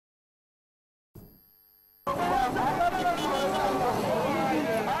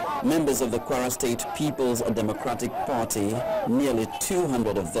Members of the Kwara State People's Democratic Party, nearly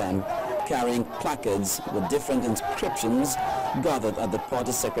 200 of them, carrying placards with different inscriptions, gathered at the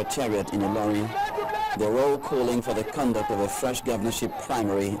party secretariat in Ilorin. They're all calling for the conduct of a fresh governorship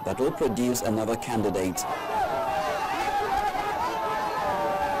primary that will produce another candidate.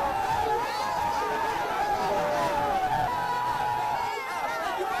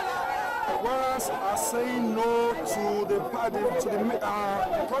 Are saying no to the party, to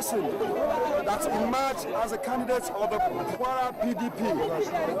the person that emerged as a candidate of the Kwara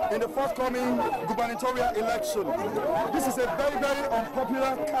PDP in the forthcoming gubernatorial election. This is a very, very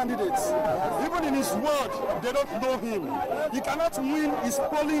unpopular candidate. Even in his ward, they don't know him. He cannot win his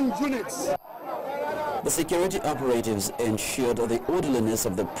polling units. The security operatives ensured the orderliness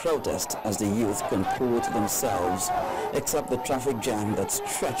of the protest as the youth comport themselves, except the traffic jam that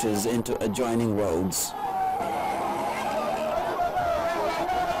stretches into adjoining roads.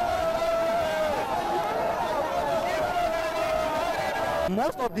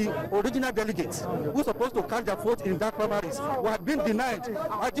 Most of the original delegates who were supposed to cast their vote in that primaries were being denied.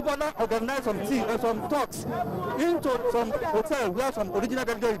 Ajibola organized some talks into some hotel where some original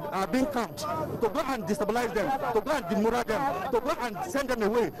delegates are being camped to go and destabilize them, to go and demoralize them, to go and send them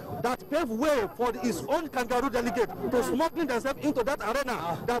away. That paved way for his own kangaroo delegate to smuggling themselves into that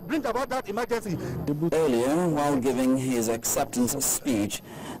arena that brings about that emergency. Earlier, while giving his acceptance speech,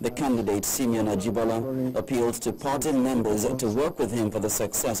 the candidate Simon Ajibola appealed to party members to work with him for the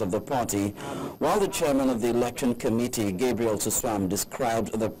success of the party, while the chairman of the election committee, Gabriel Suswam,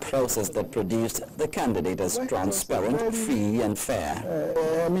 described the process that produced the candidate as transparent, free and fair.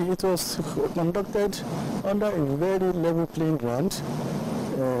 It was conducted under a very level playing ground,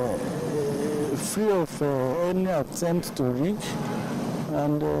 free of any attempt to rig,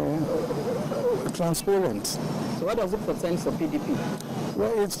 and transparent. So what does it portend for PDP?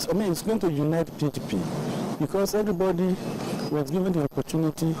 Well, it's going to unite PDP, because everybody was given the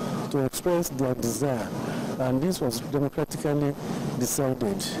opportunity to express their desire, and this was democratically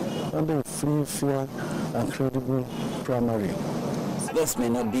decided under a free, fair and credible primary. This may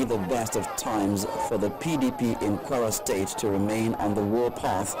not be the best of times for the PDP in Kwara State to remain on the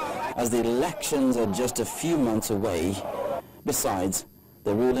warpath, as the elections are just a few months away. Besides,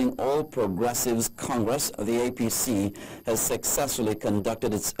 the ruling All Progressives Congress, the APC, has successfully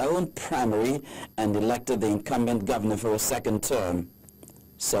conducted its own primary and elected the incumbent governor for a second term.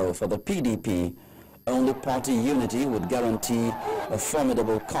 So for the PDP, only party unity would guarantee a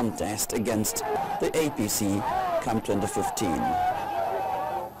formidable contest against the APC come 2015.